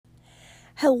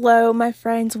Hello, my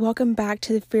friends. Welcome back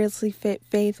to the Fearlessly Fit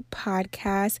Faith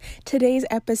podcast. Today's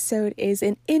episode is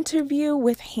an interview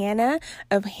with Hannah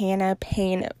of Hannah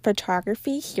Payne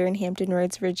Photography here in Hampton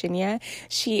Roads, Virginia.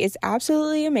 She is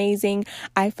absolutely amazing.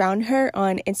 I found her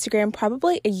on Instagram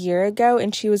probably a year ago,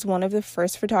 and she was one of the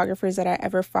first photographers that I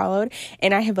ever followed,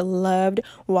 and I have loved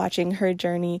watching her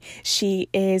journey. She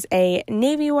is a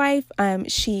Navy wife.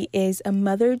 She is a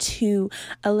mother to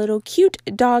a little cute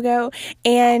doggo,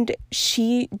 and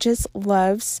she just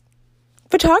loves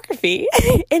photography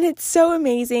and it's so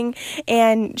amazing,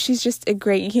 and she's just a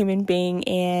great human being.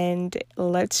 And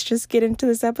let's just get into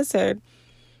this episode.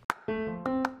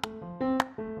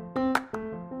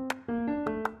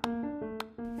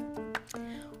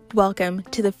 Welcome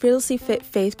to the Fearlessly Fit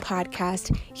Faith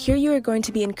podcast. Here you are going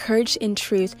to be encouraged in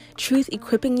truth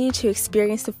equipping you to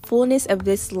experience the fullness of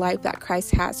this life that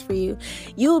Christ has for you.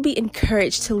 You will be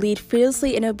encouraged to lead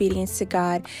fearlessly in obedience to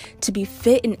God, to be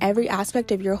fit in every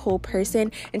aspect of your whole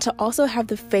person, and to also have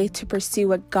the faith to pursue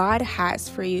what God has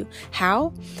for you.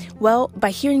 How? Well,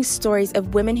 by hearing stories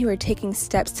of women who are taking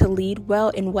steps to lead well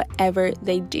in whatever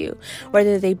they do,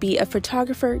 whether they be a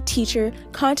photographer, teacher,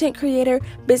 content creator,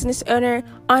 business owner,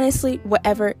 honestly,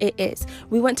 whatever it is.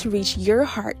 We want to reach your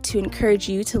heart to encourage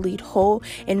you to lead whole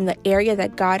in the area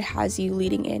that God has you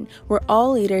leading in. We're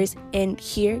all leaders, and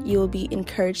here you will be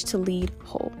encouraged to lead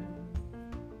whole.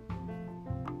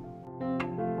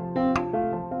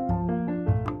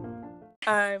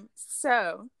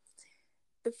 So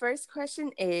the first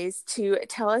question is to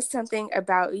tell us something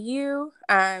about you,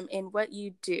 and what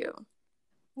you do.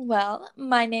 Well,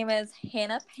 my name is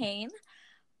Hannah Payne.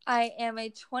 I am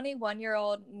a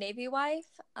 21-year-old Navy wife.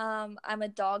 I'm a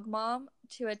dog mom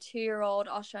to a 2-year-old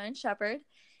Australian Shepherd,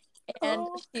 and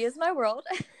she is my world.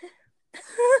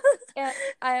 And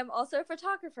I am also a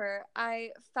photographer.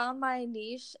 I found my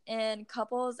niche in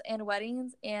couples and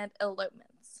weddings and elopements.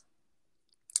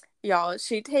 Y'all,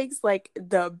 she takes like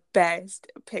the best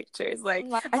pictures. Like,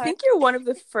 I think you're one of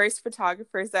the first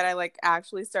photographers that I like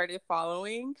actually started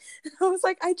following. I was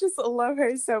like, I just love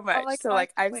her so much. So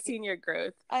like, I've seen your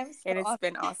growth, and it's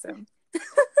been awesome.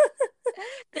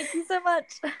 Thank you so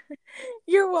much.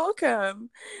 You're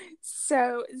welcome.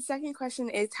 So the second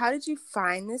question is, how did you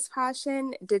find this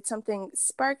passion? Did something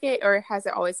spark it, or has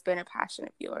it always been a passion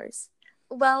of yours?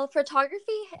 Well,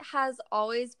 photography has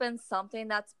always been something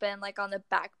that's been like on the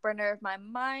back burner of my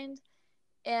mind.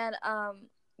 And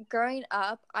growing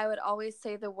up, I would always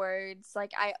say the words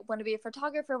like, I want to be a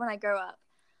photographer when I grow up.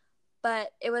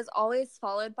 But it was always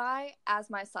followed by as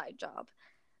my side job.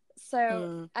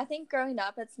 So I think growing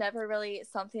up, it's never really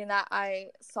something that I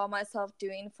saw myself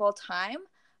doing full time,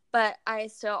 but I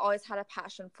still always had a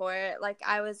passion for it. Like,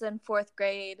 I was in 4th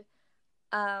grade,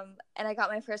 and I got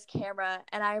my first camera,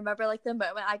 and I remember like the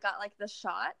moment I got like the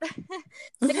shot.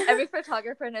 Every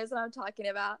photographer knows what I'm talking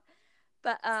about.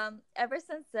 But ever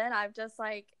since then, I've just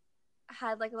like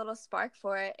had like a little spark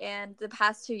for it, and the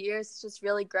past 2 years it's just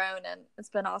really grown, and it's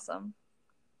been awesome.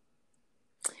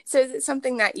 So is it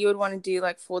something that you would want to do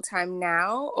like full time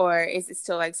now, or is it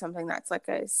still like something that's like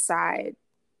a side,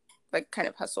 like kind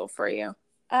of hustle for you?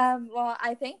 Well,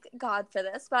 I thank God for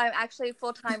this, but I'm actually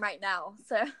full time right now.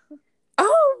 So.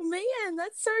 Oh man,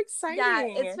 that's so exciting. Yeah,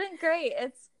 it's been great.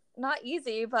 It's not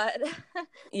easy, but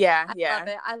yeah. I love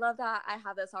it. I love that I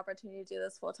have this opportunity to do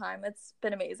this full time. It's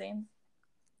been amazing.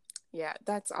 Yeah,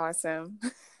 that's awesome.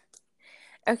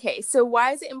 Okay, so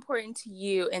why is it important to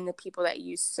you and the people that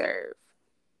you serve?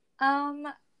 I don't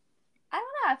know.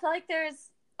 I feel like there's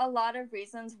a lot of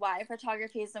reasons why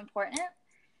photography is important,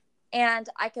 and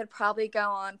I could probably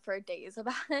go on for days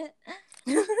about it.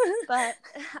 But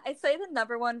I'd say the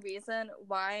number one reason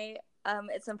why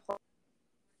it's important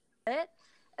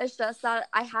is just that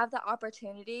I have the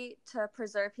opportunity to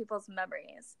preserve people's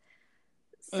memories.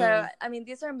 So, I mean,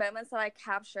 these are moments that I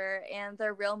capture, and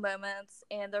they're real moments,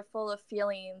 and they're full of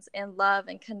feelings and love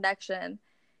and connection.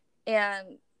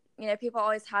 And, you know, people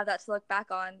always have that to look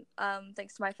back on,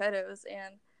 thanks to my photos.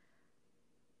 And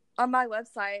on my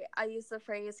website, I use the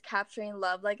phrase capturing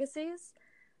love legacies,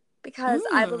 because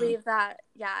I believe that,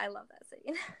 I love that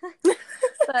saying.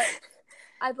 But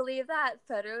I believe that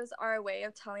photos are a way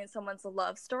of telling someone's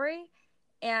love story.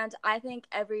 And I think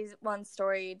everyone's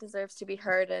story deserves to be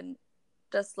heard and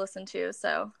just listened to.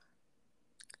 So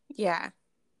yeah,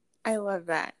 I love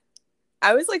that.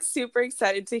 I was like super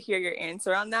excited to hear your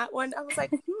answer on that one. I was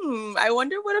like, I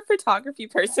wonder what a photography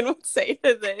person would say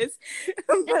to this.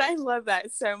 But I love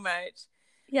that so much.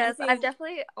 Yes, I've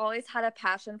definitely always had a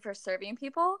passion for serving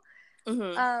people.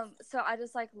 Mm-hmm. So I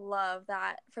just like love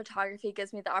that photography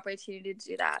gives me the opportunity to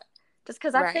do that. Just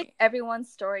because I think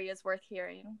everyone's story is worth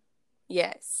hearing.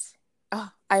 Yes.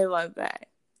 Oh, I love that.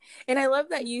 And I love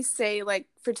that you say like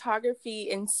photography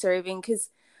and serving, because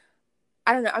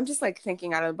I don't know, I'm just like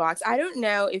thinking out of the box. I don't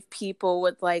know if people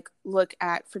would like look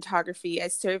at photography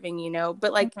as serving,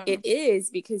 but like Mm-hmm. it is,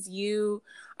 because you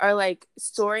are like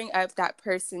storing up that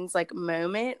person's like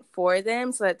moment for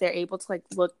them so that they're able to like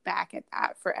look back at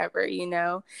that forever,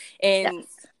 And Yes.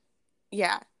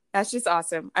 yeah, that's just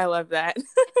awesome. I love that.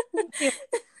 Thank you.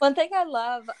 One thing I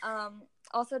love,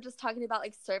 also just talking about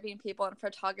like serving people in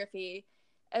photography,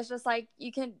 is just like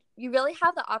you really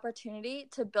have the opportunity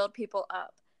to build people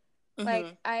up.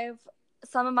 Like Mm-hmm.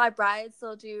 some of my brides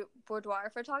still do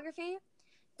boudoir photography.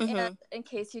 And Mm-hmm. in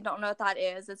case you don't know what that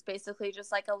is, it's basically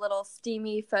just like a little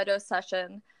steamy photo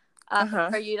session Uh-huh.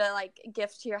 for you to like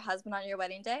gift to your husband on your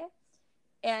wedding day.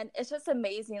 And it's just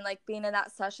amazing, like being in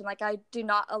that session. Like I do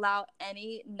not allow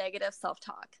any negative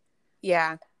self-talk.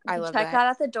 Yeah, I You love check that. that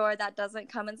at the door. That doesn't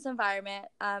come in this environment.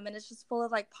 And it's just full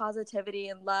of like positivity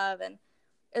and love. And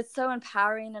it's so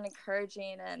empowering and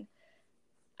encouraging. And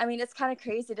I mean, it's kind of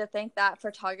crazy to think that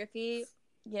photography,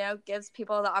 gives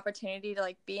people the opportunity to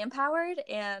like be empowered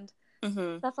and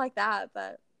Mm-hmm. stuff like that.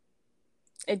 But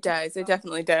It does. It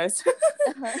definitely does.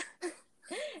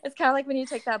 it's kind of like when you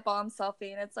take that bomb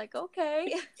selfie and it's like,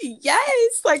 okay.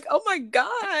 Yes. Like, oh my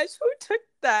gosh, who took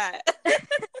that?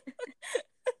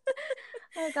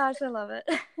 Oh gosh, I love it.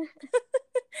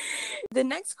 The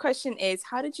next question is,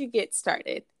 how did you get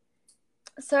started?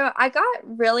 So I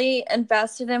got really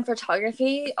invested in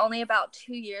photography only about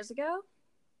 2 years ago.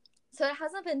 So it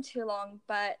hasn't been too long,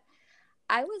 but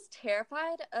I was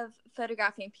terrified of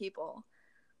photographing people.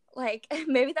 Like,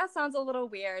 maybe that sounds a little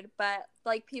weird, but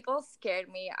like people scared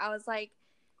me. I was like,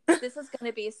 this is going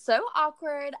to be so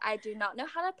awkward. I do not know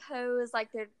how to pose. Like,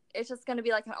 it's just going to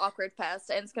be like an awkward fest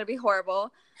and it's going to be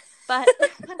horrible. But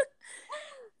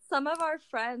some of our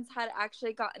friends had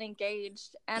actually gotten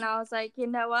engaged, and I was like, you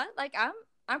know what? Like,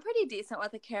 I'm pretty decent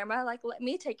with a camera. Like, let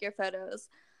me take your photos.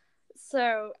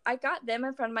 So I got them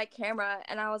in front of my camera,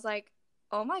 and I was like,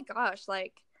 oh my gosh,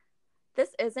 like, this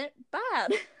isn't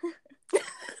bad.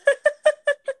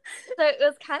 So it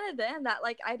was kind of then that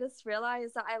like I just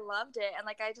realized that I loved it, and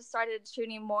like I just started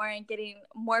shooting more and getting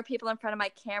more people in front of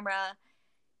my camera.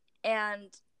 And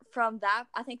from that,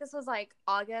 I think this was like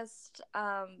August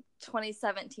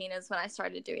 2017 is when I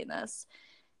started doing this.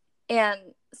 And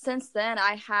since then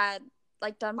I had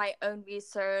like done my own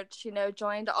research,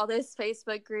 joined all those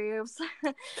Facebook groups,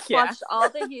 Yeah. watched all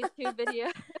the YouTube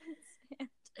videos,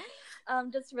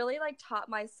 and just really like taught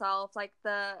myself like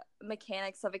the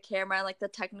mechanics of a camera and like the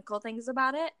technical things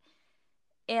about it.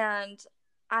 And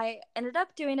I ended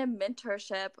up doing a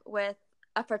mentorship with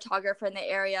a photographer in the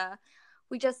area.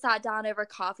 We just sat down over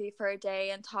coffee for a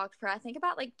day and talked for I think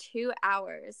about like 2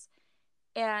 hours.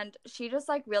 And she just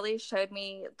like really showed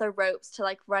me the ropes to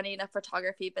like running a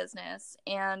photography business.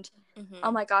 And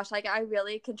oh my gosh, like I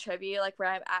really contribute like where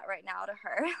I'm at right now to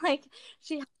her. Like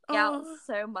she helped me out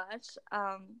so much.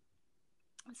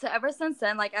 So ever since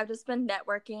then, like I've just been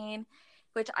networking,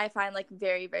 which I find like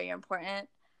very, very important.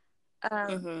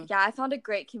 Yeah, I found a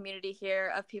great community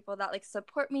here of people that like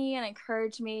support me and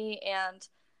encourage me, and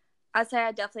I'd say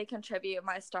I definitely contribute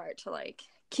my start to like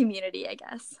community, I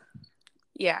guess.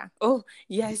 Yeah. Oh,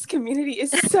 yes, community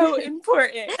is so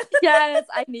important. Yes,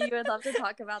 I knew you would love to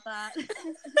talk about that.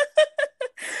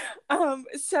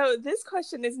 So this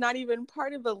question is not even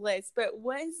part of the list, but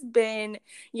what has been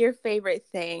your favorite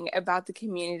thing about the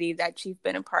community that you've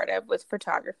been a part of with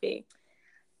photography?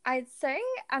 I'd say,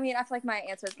 I mean, I feel like my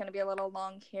answer is going to be a little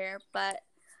long here, but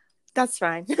that's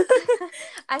fine.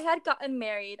 I had gotten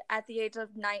married at the age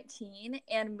of 19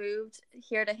 and moved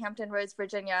here to Hampton Roads,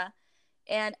 Virginia,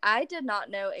 and I did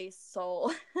not know a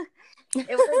soul.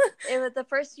 It was the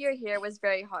first year here was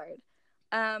very hard.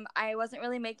 I wasn't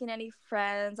really making any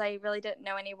friends. I really didn't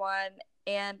know anyone,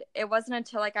 and it wasn't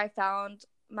until like I found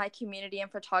my community in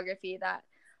photography that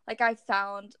like I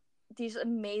found these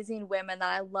amazing women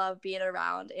that I love being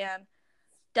around, and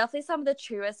definitely some of the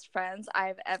truest friends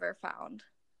I've ever found.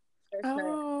 For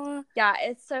sure. Yeah,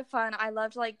 it's so fun. I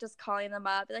loved like just calling them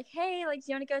up, like, hey, like,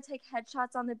 do you want to go take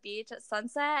headshots on the beach at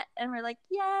sunset? And we're like,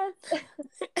 yes.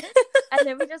 And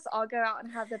then we just all go out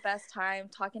and have the best time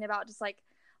talking about just like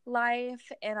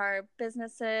life and our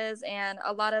businesses, and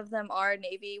a lot of them are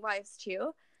Navy wives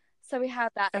too. So we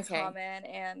have that in common,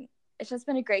 and it's just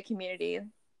been a great community.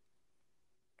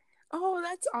 Oh,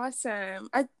 that's awesome.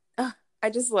 I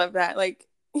just love that. Like,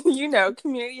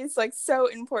 community is like so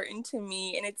important to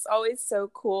me, and it's always so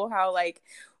cool how like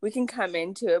we can come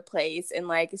into a place and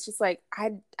like it's just like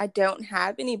I don't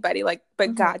have anybody, like,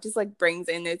 but God just like brings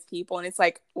in those people, and it's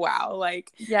like, wow,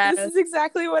 like this is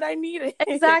exactly what I needed.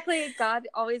 Exactly. God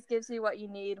always gives you what you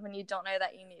need when you don't know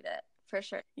that you need it, for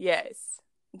sure. Yes,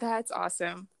 that's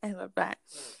awesome. I love that.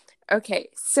 Okay,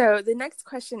 so the next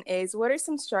question is, what are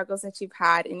some struggles that you've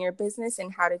had in your business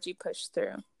and how did you push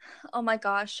through? Oh my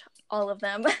gosh, all of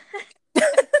them.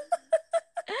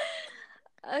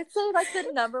 I'd say like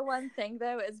the number one thing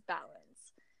though is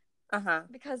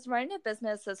balance. Because running a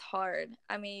business is hard.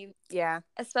 I mean, yeah,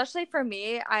 especially for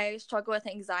me, I struggle with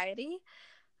anxiety.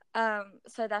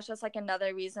 So that's just like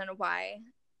another reason why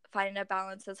finding a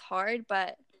balance is hard.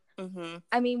 But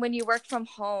I mean, when you work from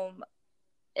home,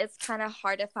 it's kind of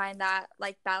hard to find that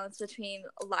like balance between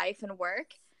life and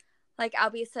work. Like I'll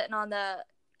be sitting on the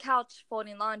couch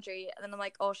folding laundry and then I'm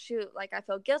like, oh shoot, like I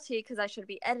feel guilty because I should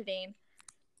be editing.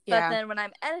 But then when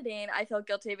I'm editing, I feel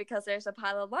guilty because there's a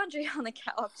pile of laundry on the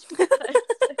couch.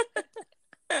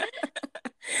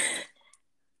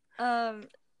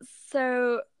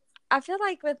 So I feel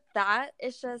like with that,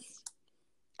 it's just,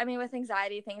 I mean, with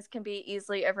anxiety, things can be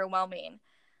easily overwhelming.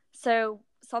 So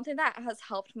something that has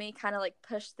helped me kind of like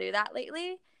push through that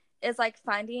lately is like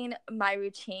finding my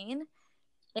routine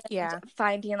and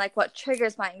finding like what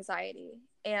triggers my anxiety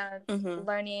and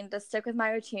learning to stick with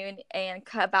my routine and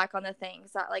cut back on the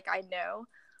things that like I know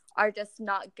are just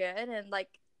not good and like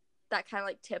that kind of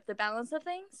like tip the balance of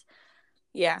things.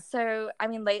 Yeah. So, I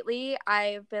mean, lately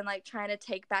I've been like trying to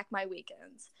take back my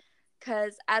weekends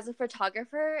because as a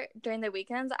photographer during the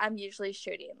weekends, I'm usually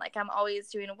shooting. Like I'm always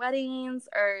doing weddings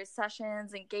or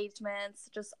sessions, engagements,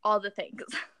 just all the things.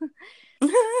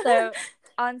 So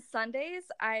on Sundays,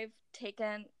 I've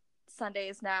taken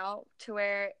Sundays now to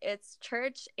where it's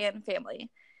church and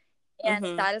family.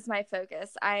 And that is my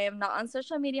focus. I am not on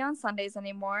social media on Sundays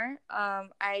anymore.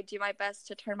 I do my best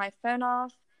to turn my phone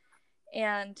off.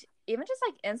 And even just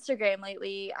like Instagram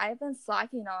lately, I've been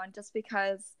slacking on just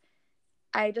because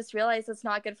I just realized it's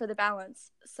not good for the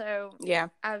balance. So yeah,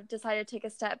 I've decided to take a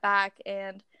step back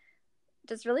and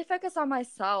just really focus on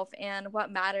myself and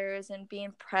what matters and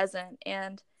being present.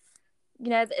 And,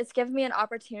 you know, it's given me an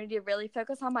opportunity to really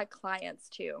focus on my clients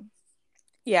too.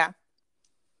 Yeah.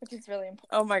 Which is really important.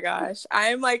 Oh my gosh.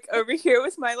 I'm like over here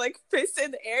with my like fist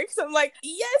in the air because I'm like,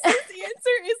 yes, this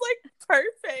answer is like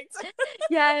perfect.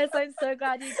 Yes, I'm so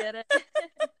glad you did it.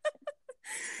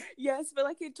 Yes, but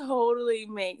like it totally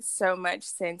makes so much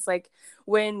sense. Like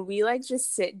when we like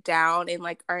just sit down and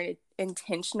like are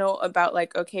intentional about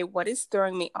like, okay, what is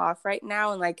throwing me off right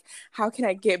now? And like, how can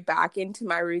I get back into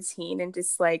my routine and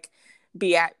just like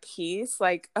be at peace?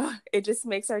 Like, it just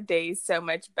makes our days so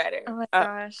much better. Oh my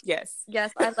gosh. Yes.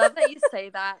 Yes, I love that you say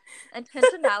that.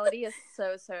 Intentionality is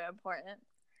so, so important.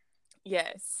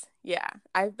 Yes. Yeah.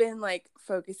 I've been like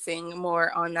focusing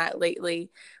more on that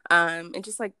lately. And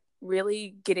just like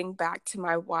really getting back to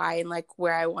my why and like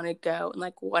where I want to go and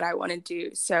like what I want to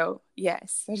do. So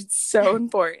yes, it's so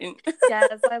important.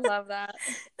 Yes, I love that.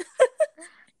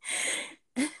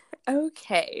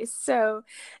 Okay, so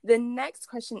the next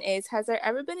question is, has there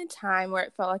ever been a time where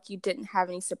it felt like you didn't have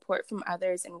any support from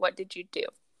others, and what did you do?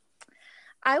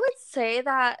 I would say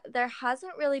that there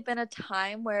hasn't really been a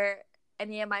time where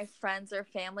any of my friends or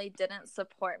family didn't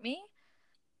support me,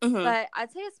 but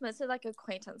I'd say it's mostly like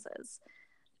acquaintances.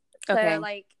 So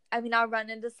like, I mean, I'll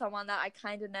run into someone that I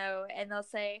kind of know and they'll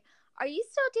say, are you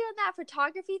still doing that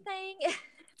photography thing?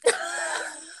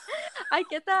 I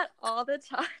get that all the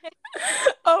time.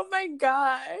 Oh my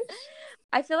gosh.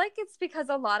 I feel like it's because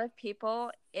a lot of people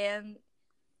in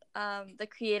the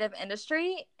creative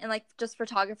industry and like just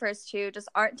photographers too just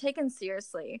aren't taken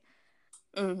seriously.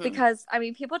 Because I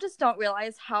mean, people just don't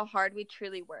realize how hard we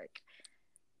truly work.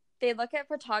 They look at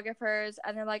photographers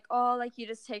and they're like, oh, like you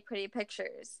just take pretty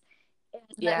pictures. And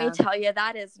let me tell you,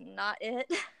 that is not it.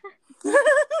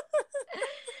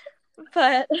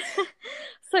 But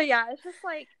so yeah, it's just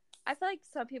like I feel like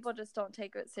some people just don't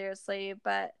take it seriously,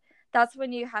 but that's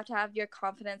when you have to have your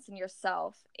confidence in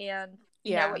yourself and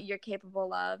you know what you're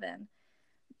capable of, and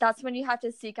that's when you have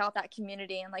to seek out that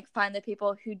community and like find the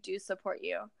people who do support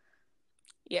you.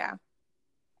 Yeah.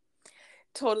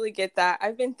 Totally get that.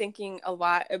 I've been thinking a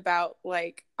lot about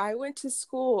like I went to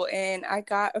school and I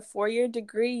got a 4-year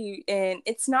degree, and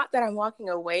it's not that I'm walking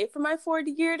away from my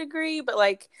 4-year degree, but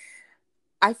like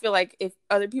I feel like if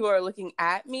other people are looking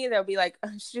at me, they'll be like,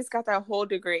 oh, she just got that whole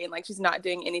degree and like she's not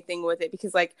doing anything with it,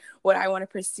 because like what I want to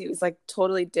pursue is like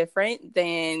totally different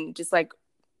than just like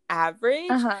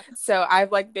average. So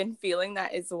I've like been feeling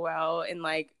that as well, and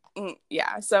like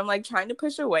Yeah, so I'm like trying to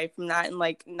push away from that and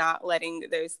like not letting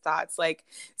those thoughts like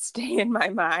stay in my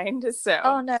mind. So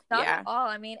Oh no, not yeah, at all.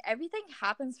 I mean, everything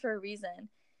happens for a reason.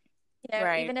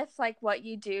 right, Even if like what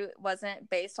you do wasn't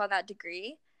based on that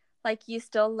degree, like you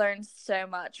still learn so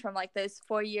much from like those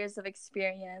 4 years of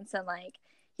experience. And like,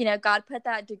 God put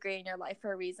that degree in your life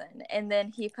for a reason, and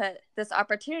then he put this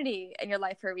opportunity in your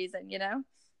life for a reason.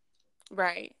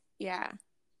 right, yeah.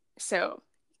 So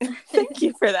thank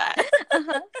you for that.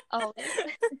 Always.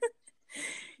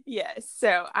 Yes,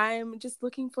 so I'm just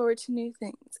looking forward to new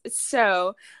things.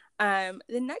 So the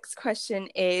next question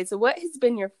is, what has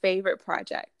been your favorite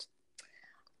project?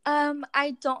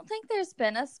 I don't think there's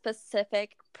been a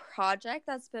specific project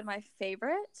that's been my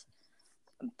favorite,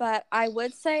 but I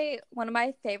would say one of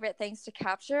my favorite things to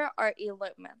capture are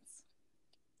elopements.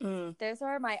 Those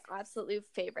are my absolute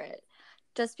favorite,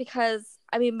 just because,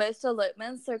 I mean, most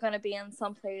elopements are going to be in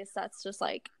some place that's just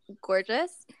like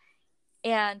gorgeous,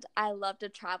 and I love to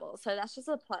travel, so that's just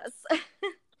a plus.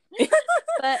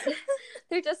 But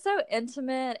they're just so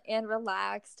intimate and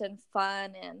relaxed and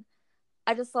fun, and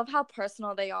I just love how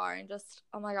personal they are, and just,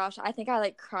 oh my gosh, I think I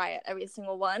like cry at every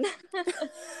single one.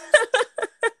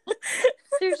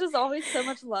 There's just always so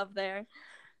much love there.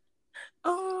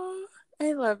 Oh,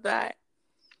 I love that.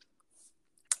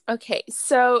 Okay,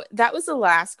 so that was the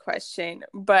last question,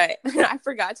 but I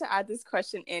forgot to add this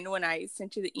question in when I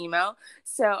sent you the email.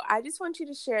 So I just want you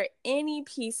to share any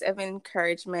piece of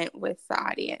encouragement with the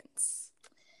audience.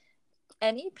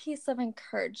 Any piece of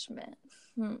encouragement?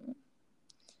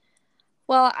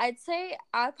 Well, I'd say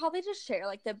I'd probably just share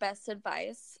like the best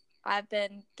advice I've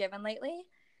been given lately.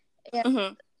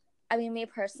 And I mean, me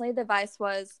personally, the advice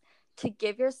was to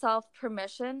give yourself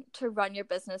permission to run your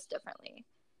business differently.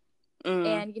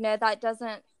 And, that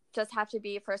doesn't just have to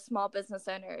be for small business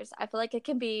owners. I feel like it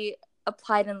can be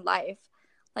applied in life.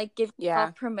 Like, give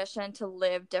yourself permission to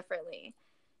live differently.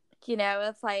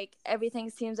 If like everything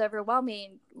seems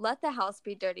overwhelming, let the house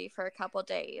be dirty for a couple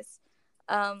days.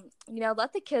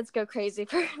 Let the kids go crazy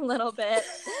for a little bit.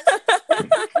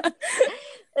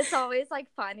 It's always like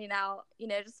finding out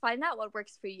what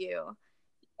works for you,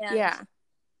 and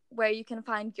where you can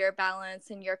find your balance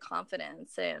and your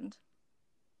confidence, and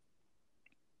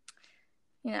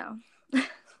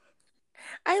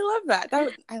I love that.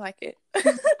 I like it.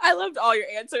 I loved all your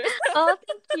answers. Oh,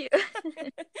 thank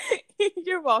you.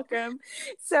 You're welcome.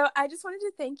 So I just wanted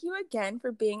to thank you again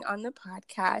for being on the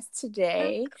podcast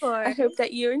today. Of course. I hope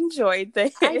that you enjoyed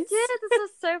this. I did. This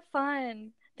was so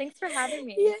fun. Thanks for having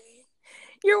me. Yay.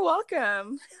 You're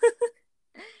welcome.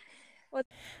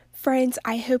 Friends,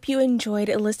 I hope you enjoyed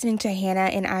listening to Hannah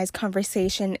and I's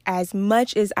conversation as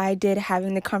much as I did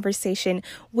having the conversation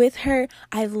with her.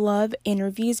 I love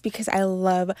interviews because I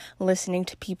love listening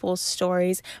to people's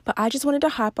stories, but I just wanted to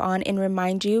hop on and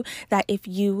remind you that if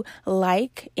you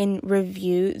like and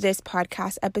review this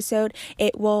podcast episode,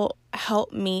 it will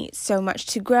help me so much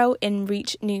to grow and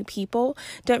reach new people.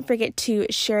 Don't forget to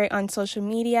share it on social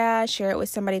media, share it with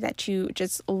somebody that you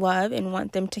just love and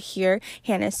want them to hear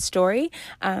Hannah's story.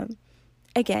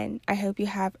 Again, I hope you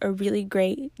have a really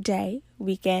great day,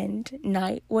 weekend,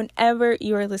 night, whenever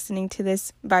you are listening to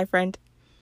this. Bye, friend.